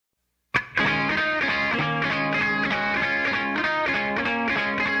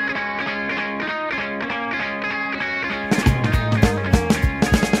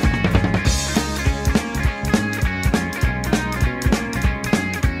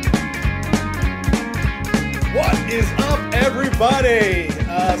is up, everybody?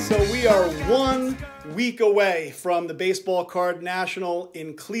 So we are 1 week away from the Baseball Card National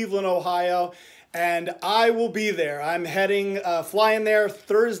in Cleveland, Ohio, and I will be there. I'm flying there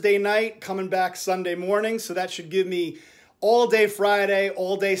Thursday night, coming back Sunday morning, so that should give me all day Friday,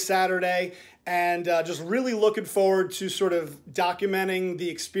 all day Saturday, and just really looking forward to sort of documenting the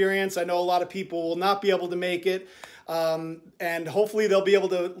experience. I know a lot of people will not be able to make it, and hopefully they'll be able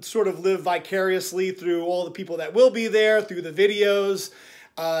to sort of live vicariously through all the people that will be there, through the videos.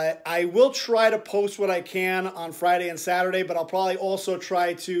 I will try to post what I can on Friday and Saturday, but I'll probably also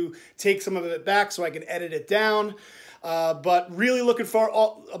try to take some of it back so I can edit it down. But really looking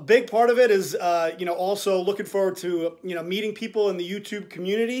forward, a big part of it is, also looking forward to, meeting people in the YouTube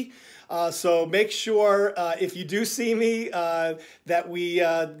community. So make sure, if you do see me, that we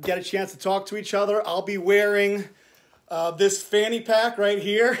get a chance to talk to each other. I'll be wearing this fanny pack right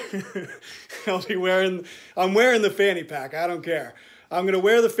here. I'm wearing the fanny pack. I don't care. I'm going to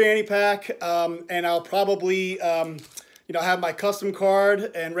wear the fanny pack, and I'll probably, have my custom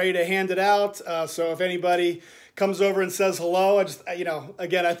card and ready to hand it out. So if anybody comes over and says hello,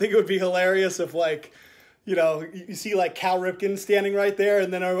 again, I think it would be hilarious if, you see like Cal Ripken standing right there,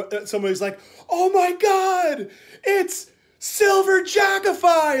 and then somebody's like, "Oh my God, it's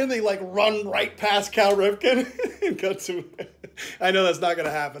SilverJackify!" and they run right past Cal Ripken and go to. I know that's not going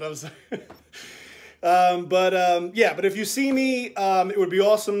to happen. I'm sorry. But if you see me, it would be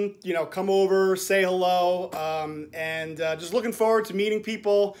awesome. Come over, say hello, and just looking forward to meeting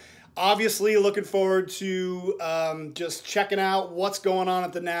people. Obviously, looking forward to just checking out what's going on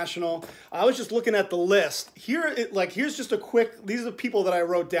at the National. I was just looking at the list. Here's just a quick, these are the people that I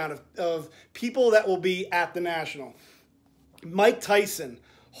wrote down of people that will be at the National. Mike Tyson,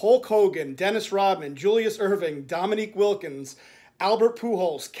 Hulk Hogan, Dennis Rodman, Julius Erving, Dominique Wilkins, Albert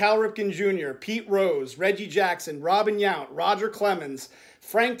Pujols, Cal Ripken Jr., Pete Rose, Reggie Jackson, Robin Yount, Roger Clemens,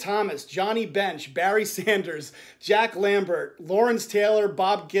 Frank Thomas, Johnny Bench, Barry Sanders, Jack Lambert, Lawrence Taylor,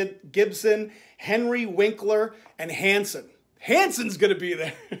 Bob Gibson, Henry Winkler, and Hanson. Hanson's going to be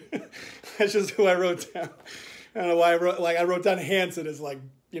there. That's just who I wrote down. I don't know why I wrote down Hanson as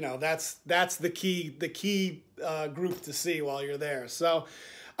that's the key group to see while you're there. So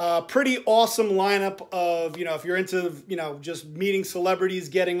pretty awesome lineup of, if you're into, just meeting celebrities,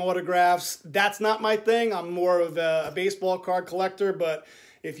 getting autographs. That's not my thing. I'm more of a baseball card collector, but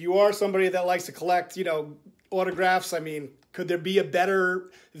if you are somebody that likes to collect, autographs, could there be a better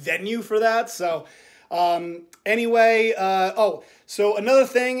venue for that? So anyway, so another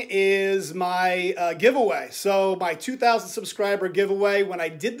thing is my giveaway. So my 2,000 subscriber giveaway, when I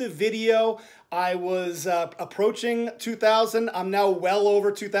did the video, I was approaching 2,000. I'm now well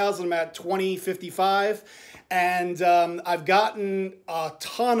over 2,000. I'm at 2055. And I've gotten a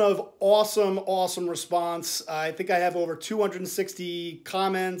ton of awesome response. I think I have over 260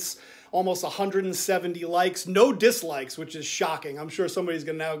 comments, almost 170 likes, no dislikes, which is shocking. I'm sure somebody's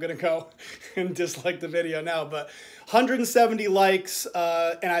now going to go and dislike the video now, but 170 likes,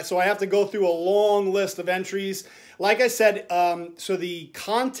 so I have to go through a long list of entries. Like I said, so the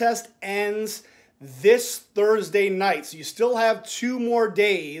contest ends this Thursday night, so you still have 2 more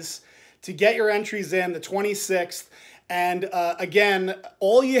days to get your entries in, the 26th. And again,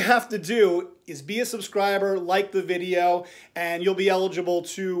 all you have to do is be a subscriber, like the video, and you'll be eligible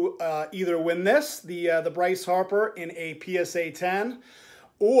to either win the Bryce Harper in a PSA 10,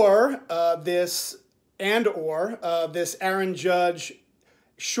 or this Aaron Judge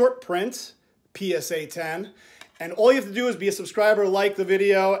short print PSA 10. And all you have to do is be a subscriber, like the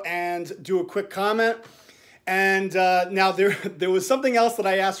video, and do a quick comment. And now there was something else that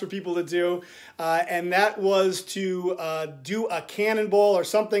I asked for people to do, and that was to do a cannonball or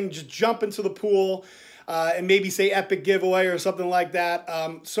something, just jump into the pool, and maybe say epic giveaway or something like that.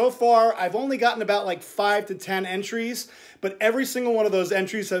 So far, I've only gotten about 5 to 10 entries, but every single one of those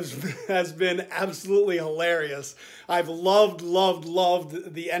entries has been absolutely hilarious. I've loved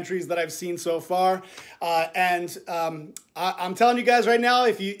the entries that I've seen so far. I'm telling you guys right now,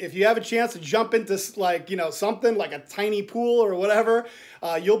 if you have a chance to jump into something like a tiny pool or whatever,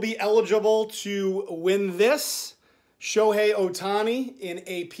 you'll be eligible to win this Shohei Ohtani in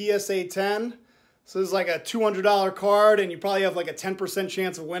a PSA 10. So this is like a $200 card, and you probably have a 10%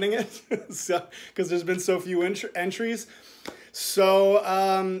 chance of winning it, because there's been so few entries.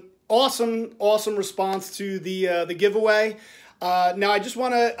 So awesome response to the giveaway. Now, I just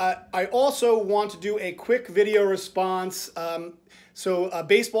want to, I also want to do a quick video response.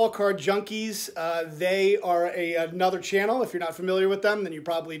 Baseball Card Junkies, they are another channel. If you're not familiar with them, then you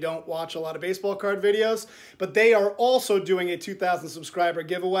probably don't watch a lot of baseball card videos. But they are also doing a 2,000 subscriber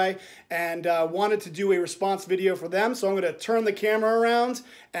giveaway, and wanted to do a response video for them. So I'm going to turn the camera around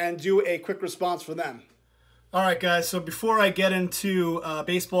and do a quick response for them. All right, guys, so before I get into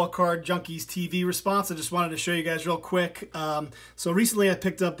Baseball Card Junkies TV Response, I just wanted to show you guys real quick. So recently I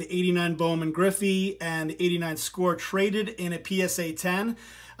picked up the 89 Bowman Griffey and the 89 Score traded in a PSA 10.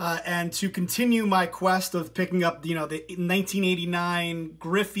 And to continue my quest of picking up, the 1989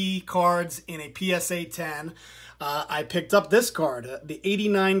 Griffey cards in a PSA 10, I picked up this card, the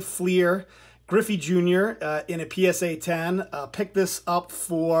 89 Fleer Griffey Jr. In a PSA 10. Picked this up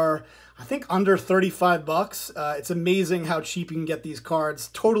for, I think, under 35 bucks. It's amazing how cheap you can get these cards.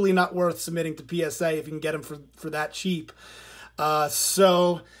 Totally not worth submitting to PSA if you can get them for that cheap.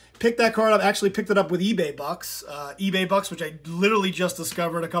 So picked that card up. Actually picked it up with eBay bucks. eBay bucks, which I literally just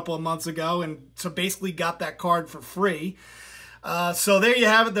discovered a couple of months ago, and so basically got that card for free. So there you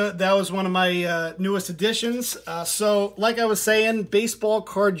have it. That was one of my newest additions. So like I was saying, Baseball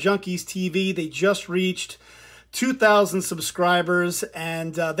Card Junkies TV, they just reached 2,000 subscribers,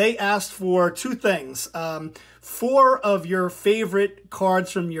 and they asked for two things. 4 of your favorite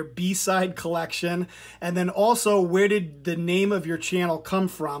cards from your B-side collection, and then also where did the name of your channel come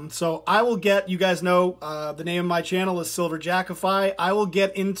from. So I will get, you guys know the name of my channel is SilverJackify. I will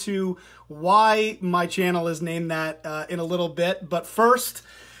get into why my channel is named that in a little bit, but first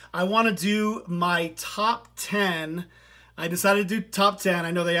I want to do my top 10. I decided to do top 10.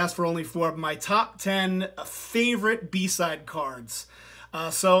 I know they asked for only 4, but my top 10 favorite B-side cards.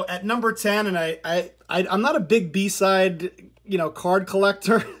 So at number 10, and I'm not a big B-side, card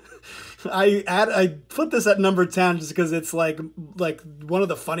collector. I put this at number 10 just because it's like one of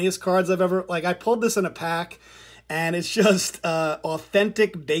the funniest cards I've ever, I pulled this in a pack, and it's just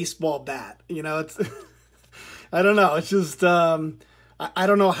authentic baseball bat. It's I don't know. It's just I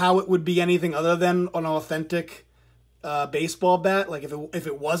don't know how it would be anything other than an authentic baseball bat. Like if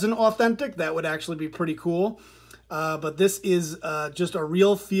it wasn't authentic, that would actually be pretty cool. But this is just a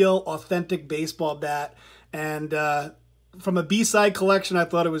real feel authentic baseball bat, and from a B-side collection, I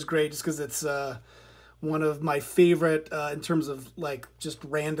thought it was great just because it's one of my favorite in terms of just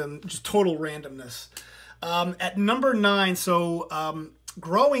total randomness. At number 9, so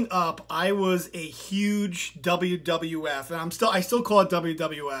growing up, I was a huge WWF, and I still call it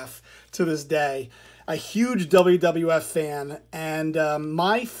WWF to this day. A huge WWF fan, and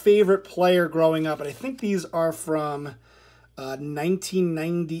my favorite player growing up, and I think these are from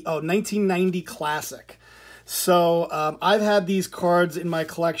 1990 Classic. So I've had these cards in my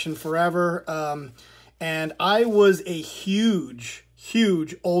collection forever, and I was a huge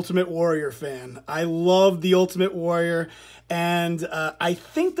Ultimate Warrior fan. I loved the Ultimate Warrior, and I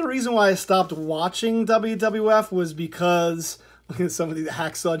think the reason why I stopped watching WWF was because look at some of these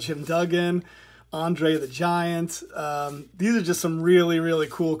Hacksaw Jim Duggan, Andre the Giant. These are just some really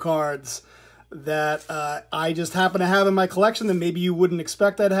cool cards that I just happen to have in my collection that maybe you wouldn't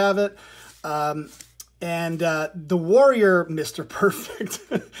expect I'd have it. And the Warrior, Mr. Perfect,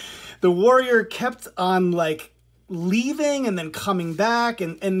 the Warrior kept on leaving and then coming back.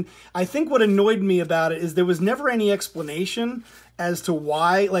 And I think what annoyed me about it is there was never any explanation as to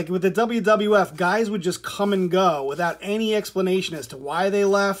why. With the WWF, guys would just come and go without any explanation as to why they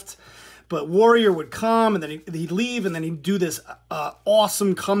left. But Warrior would come, and then he'd leave, and then he'd do this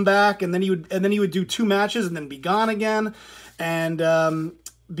awesome comeback, and then he would do 2 matches and then be gone again. And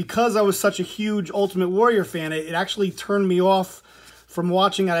because I was such a huge Ultimate Warrior fan, it actually turned me off from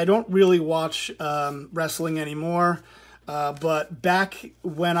watching it. I don't really watch wrestling anymore, but back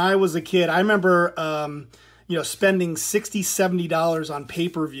when I was a kid, I remember spending $60, $70 on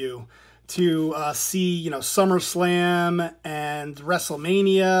pay-per-view to see SummerSlam and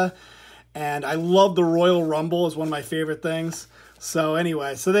WrestleMania. And I love the Royal Rumble, is one of my favorite things. So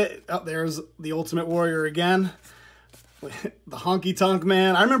anyway, so there's the Ultimate Warrior again. The Honky Tonk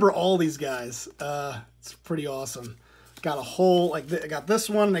Man. I remember all these guys. It's pretty awesome. Got a whole, I got this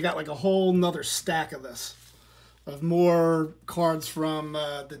one, and I got a whole nother stack of this. Of more cards from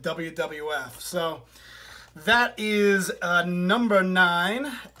the WWF. So that is number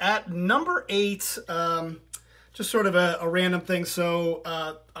 9. At number 8, just sort of a random thing. So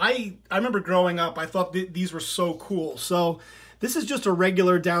I remember growing up, I thought these were so cool. So this is just a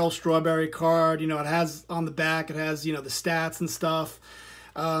regular Darryl Strawberry card. It has on the back, it has, the stats and stuff.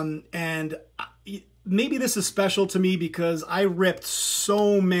 And maybe this is special to me because I ripped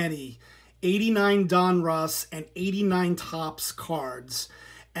so many 89 Donruss, and 89 Topps cards,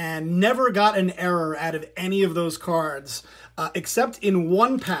 and never got an error out of any of those cards, except in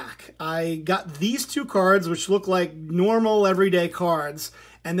one pack. I got these two cards, which look like normal everyday cards,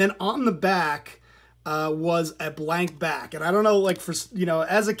 and then on the back was a blank back. And I don't know, like, for, you know,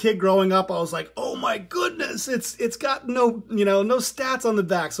 as a kid growing up, I was like, oh my goodness, it's got no, you know, no stats on the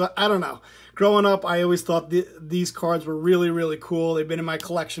back. So I don't know. Growing up, I always thought these cards were really, really cool. They've been in my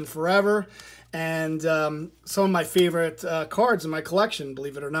collection forever. And some of my favorite cards in my collection,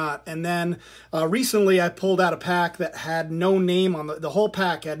 believe it or not. And then recently I pulled out a pack that had no name on the whole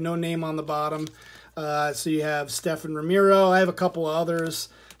pack had no name on the bottom. So you have Stephen Ramiro. I have a couple of others.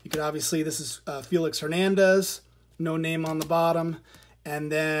 You could obviously, this is Felix Hernandez, no name on the bottom.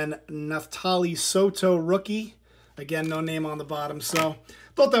 And then Naftali Soto rookie, again, no name on the bottom. So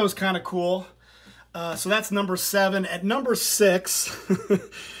thought that was kind of cool. So that's number 7. At number 6,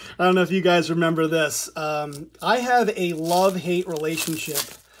 I don't know if you guys remember this. I have a love-hate relationship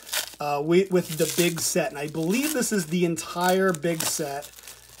with the big set. And I believe this is the entire big set.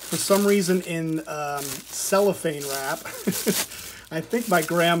 For some reason in cellophane wrap. I think my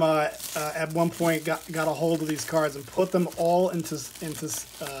grandma at one point got a hold of these cards and put them all into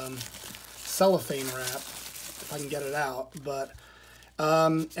cellophane wrap, if I can get it out. But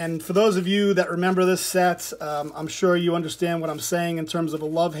and for those of you that remember this set, I'm sure you understand what I'm saying in terms of a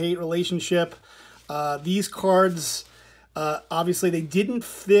love-hate relationship. These cards, obviously, they didn't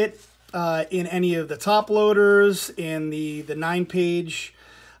fit in any of the top loaders, in the 9-page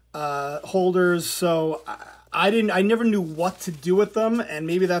holders, so I never knew what to do with them, and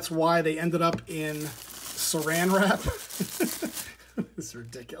maybe that's why they ended up in saran wrap. It's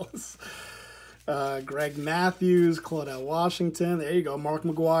ridiculous. Greg Matthews, Claudell Washington, there you go, Mark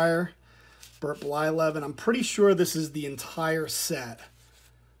McGuire, Burt Blyleven. I'm pretty sure this is the entire set.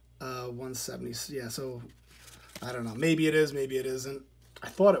 170, yeah, so I don't know. Maybe it is, maybe it isn't. I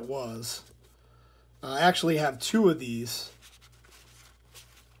thought it was. I actually have 2 of these.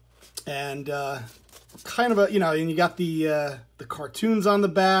 And kind of a, you know, and you got the cartoons on the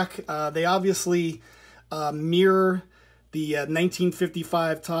back. They obviously mirror the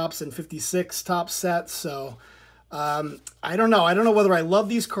 1955 Topps and 56 Topps sets. So I don't know. I don't know whether I love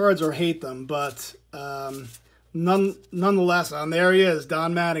these cards or hate them, but nonetheless, there he is,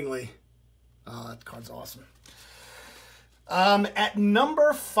 Don Mattingly. Oh, that card's awesome. At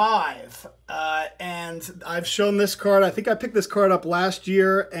number 5, and I've shown this card. I think I picked this card up last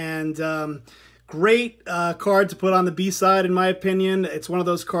year, and great card to put on the B side, in my opinion. It's one of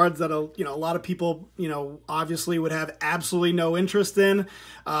those cards that a lot of people obviously would have absolutely no interest in.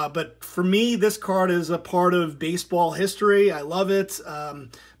 But for me, this card is a part of baseball history. I love it.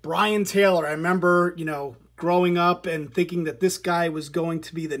 Brian Taylor. I remember growing up and thinking that this guy was going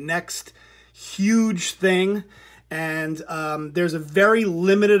to be the next huge thing. And there's a very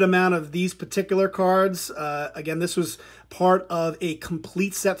limited amount of these particular cards. Again, this was part of a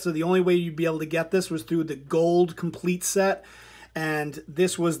complete set, so the only way you'd be able to get this was through the gold complete set. And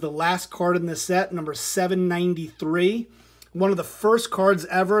this was the last card in the set, number 793. One of the first cards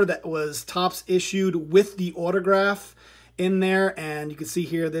ever that was Topps issued with the autograph in there. And you can see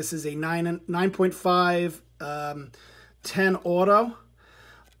here, this is a 9.5 10 auto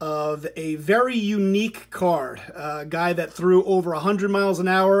of a very unique card. A guy that threw over 100 miles an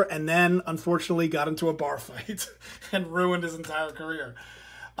hour and then, unfortunately, got into a bar fight and ruined his entire career.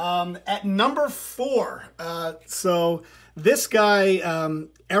 At number 4, so this guy,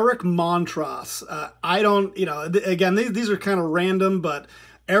 Eric Montross. I don't, again, these are kind of random, but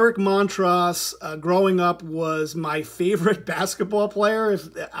Eric Montross, growing up, was my favorite basketball player.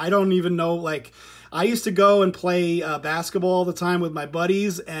 I don't even know, I used to go and play basketball all the time with my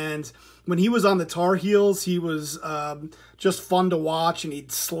buddies, and when he was on the Tar Heels, he was just fun to watch, and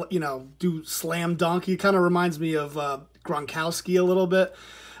he'd do slam dunk. He kind of reminds me of Gronkowski a little bit,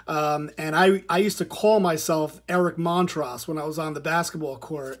 and I used to call myself Eric Montross when I was on the basketball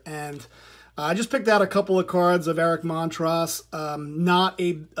court, and I just picked out a couple of cards of Eric Montross. Not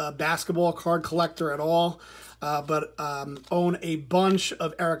a basketball card collector at all, but own a bunch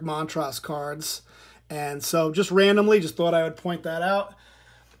of Eric Montross cards. And so just randomly, just thought I would point that out.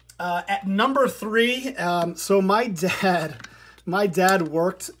 At number 3, so my dad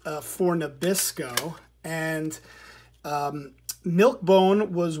worked for Nabisco, and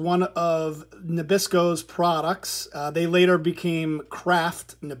Milk-Bone was one of Nabisco's products. They later became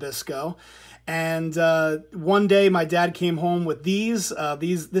Kraft Nabisco. And one day my dad came home with these.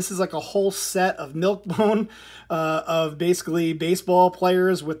 This is like a whole set of Milk-Bone of basically baseball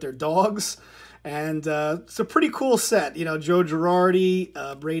players with their dogs. And it's a pretty cool set. You know, Joe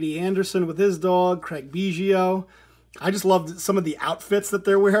Girardi, Brady Anderson with his dog, Craig Biggio. I just love some of the outfits that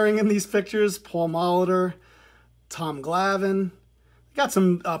they're wearing in these pictures. Paul Molitor, Tom Glavine. Got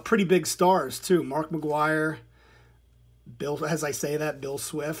some pretty big stars, too. Mark McGuire, Bill, as I say that, Bill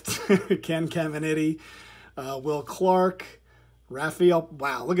Swift, Ken Caminiti, Will Clark, Rafael.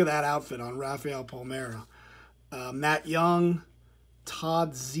 Wow, look at that outfit on Rafael Palmeiro. Matt Young,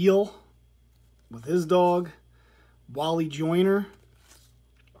 Todd Zeal with his dog, Wally Joyner,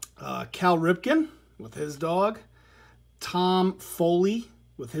 Cal Ripken with his dog, Tom Foley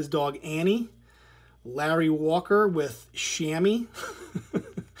with his dog Annie, Larry Walker with Shammy.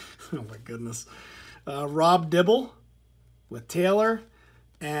 Oh my goodness. Rob Dibble with Taylor,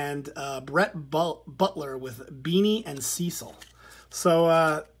 and Brett Butler with Beanie and Cecil.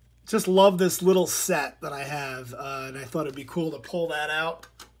 So just love this little set that I have, and I thought it'd be cool to pull that out.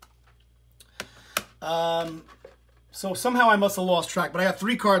 So somehow I must have lost track, but I got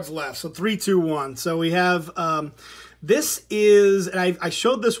 3 cards left. So 3, 2, 1. So we have, this is, and I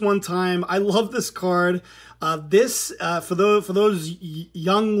showed this one time. I love this card. This, for those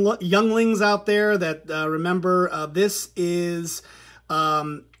younglings out there that remember, this is,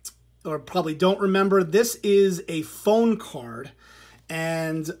 or probably don't remember, this is a phone card.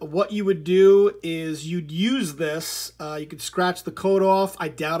 And what you would do is you'd use this. You could scratch the code off. I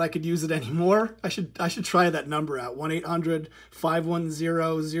doubt I could use it anymore. I should try that number out.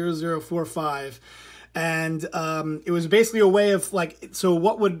 1-800-510-0045. And it was basically a way of like. So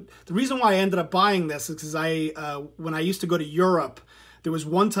the reason why I ended up buying this is because when I used to go to Europe, there was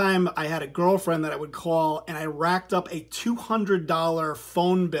one time I had a girlfriend that I would call, and I racked up a $200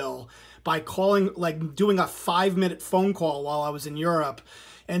 phone bill by calling, like doing a 5-minute phone call while I was in Europe.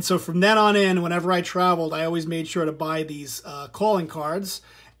 And so from then on in, whenever I traveled, I always made sure to buy these calling cards.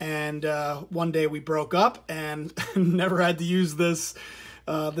 And one day we broke up and never had to use this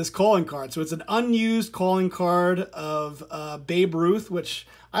calling card. So it's an unused calling card of Babe Ruth, which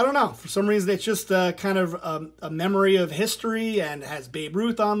I don't know. For some reason, it's just kind of a memory of history and has Babe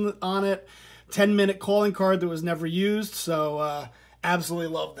Ruth on it. 10-minute calling card that was never used. So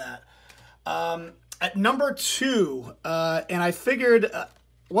absolutely love that. At number 2, and I figured,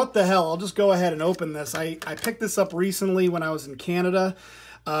 what the hell, I'll just go ahead and open this. I picked this up recently when I was in Canada.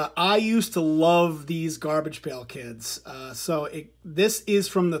 I used to love these Garbage Pail Kids. This is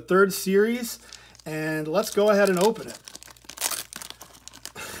from the 3rd series, and let's go ahead and open it.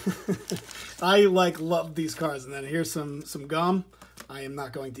 I love these cards. And then here's some gum. I am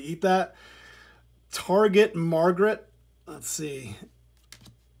not going to eat that. Target Margaret. Let's see.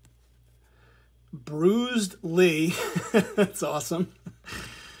 Bruised Lee. That's awesome.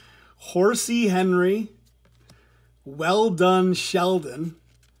 Horsey Henry. Well Done Sheldon.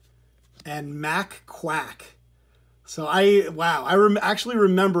 And Mac Quack. So I actually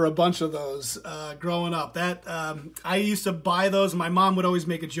remember a bunch of those growing up. That I used to buy those. My mom would always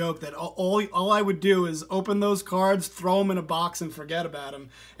make a joke that all I would do is open those cards, throw them in a box, and forget about them.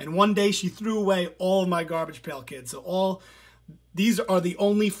 And one day she threw away all of my Garbage Pail Kids. So these are the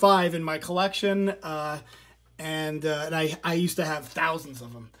only 5 in my collection, and I used to have thousands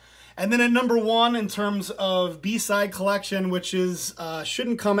of them. And then at number 1, in terms of B-side collection, which is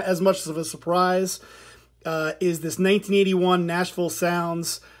shouldn't come as much of a surprise, is this 1981 Nashville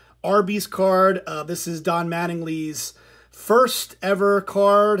Sounds Arby's card. This is Don Mattingly's first ever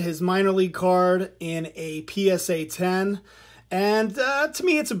card, his minor league card in a PSA 10. And to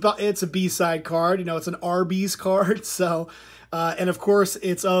me, it's a B-side card. You know, it's an Arby's card. So, and of course,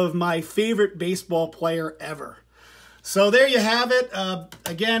 it's of my favorite baseball player ever. So there you have it.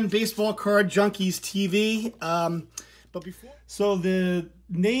 Again, Baseball Card Junkies TV. So the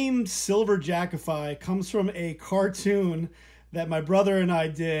name SilverJackify comes from a cartoon that my brother and I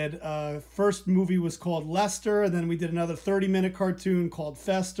did. First movie was called Lester, and then we did another 30-minute cartoon called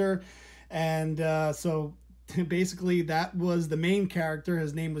Fester. And so basically that was the main character.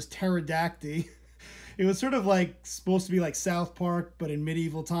 His name was Pterodactyl. It was sort of like supposed to be like South Park, but in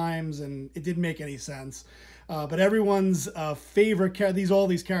medieval times, and it didn't make any sense. But everyone's favorite character, all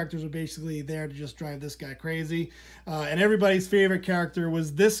these characters are basically there to just drive this guy crazy. And everybody's favorite character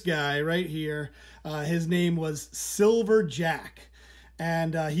was this guy right here. His name was Silver Jack.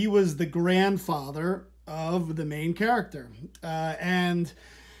 And he was the grandfather of the main character. And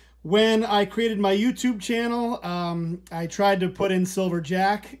when I created my YouTube channel, I tried to put in Silver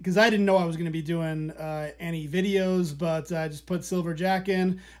Jack because I didn't know I was going to be doing any videos, but I just put Silver Jack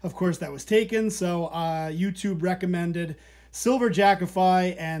in. Of course, that was taken, so YouTube recommended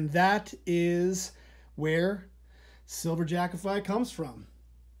SilverJackify, and that is where SilverJackify comes from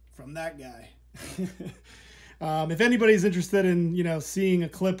that guy. If anybody's interested in, you know, seeing a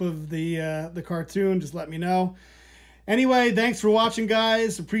clip of the cartoon, just let me know. Anyway, thanks for watching,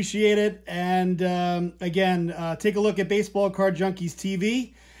 guys. Appreciate it. And again, take a look at Baseball Card Junkies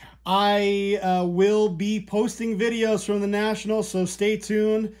TV. I will be posting videos from the National, so stay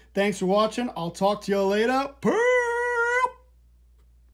tuned. Thanks for watching. I'll talk to you later. Peace!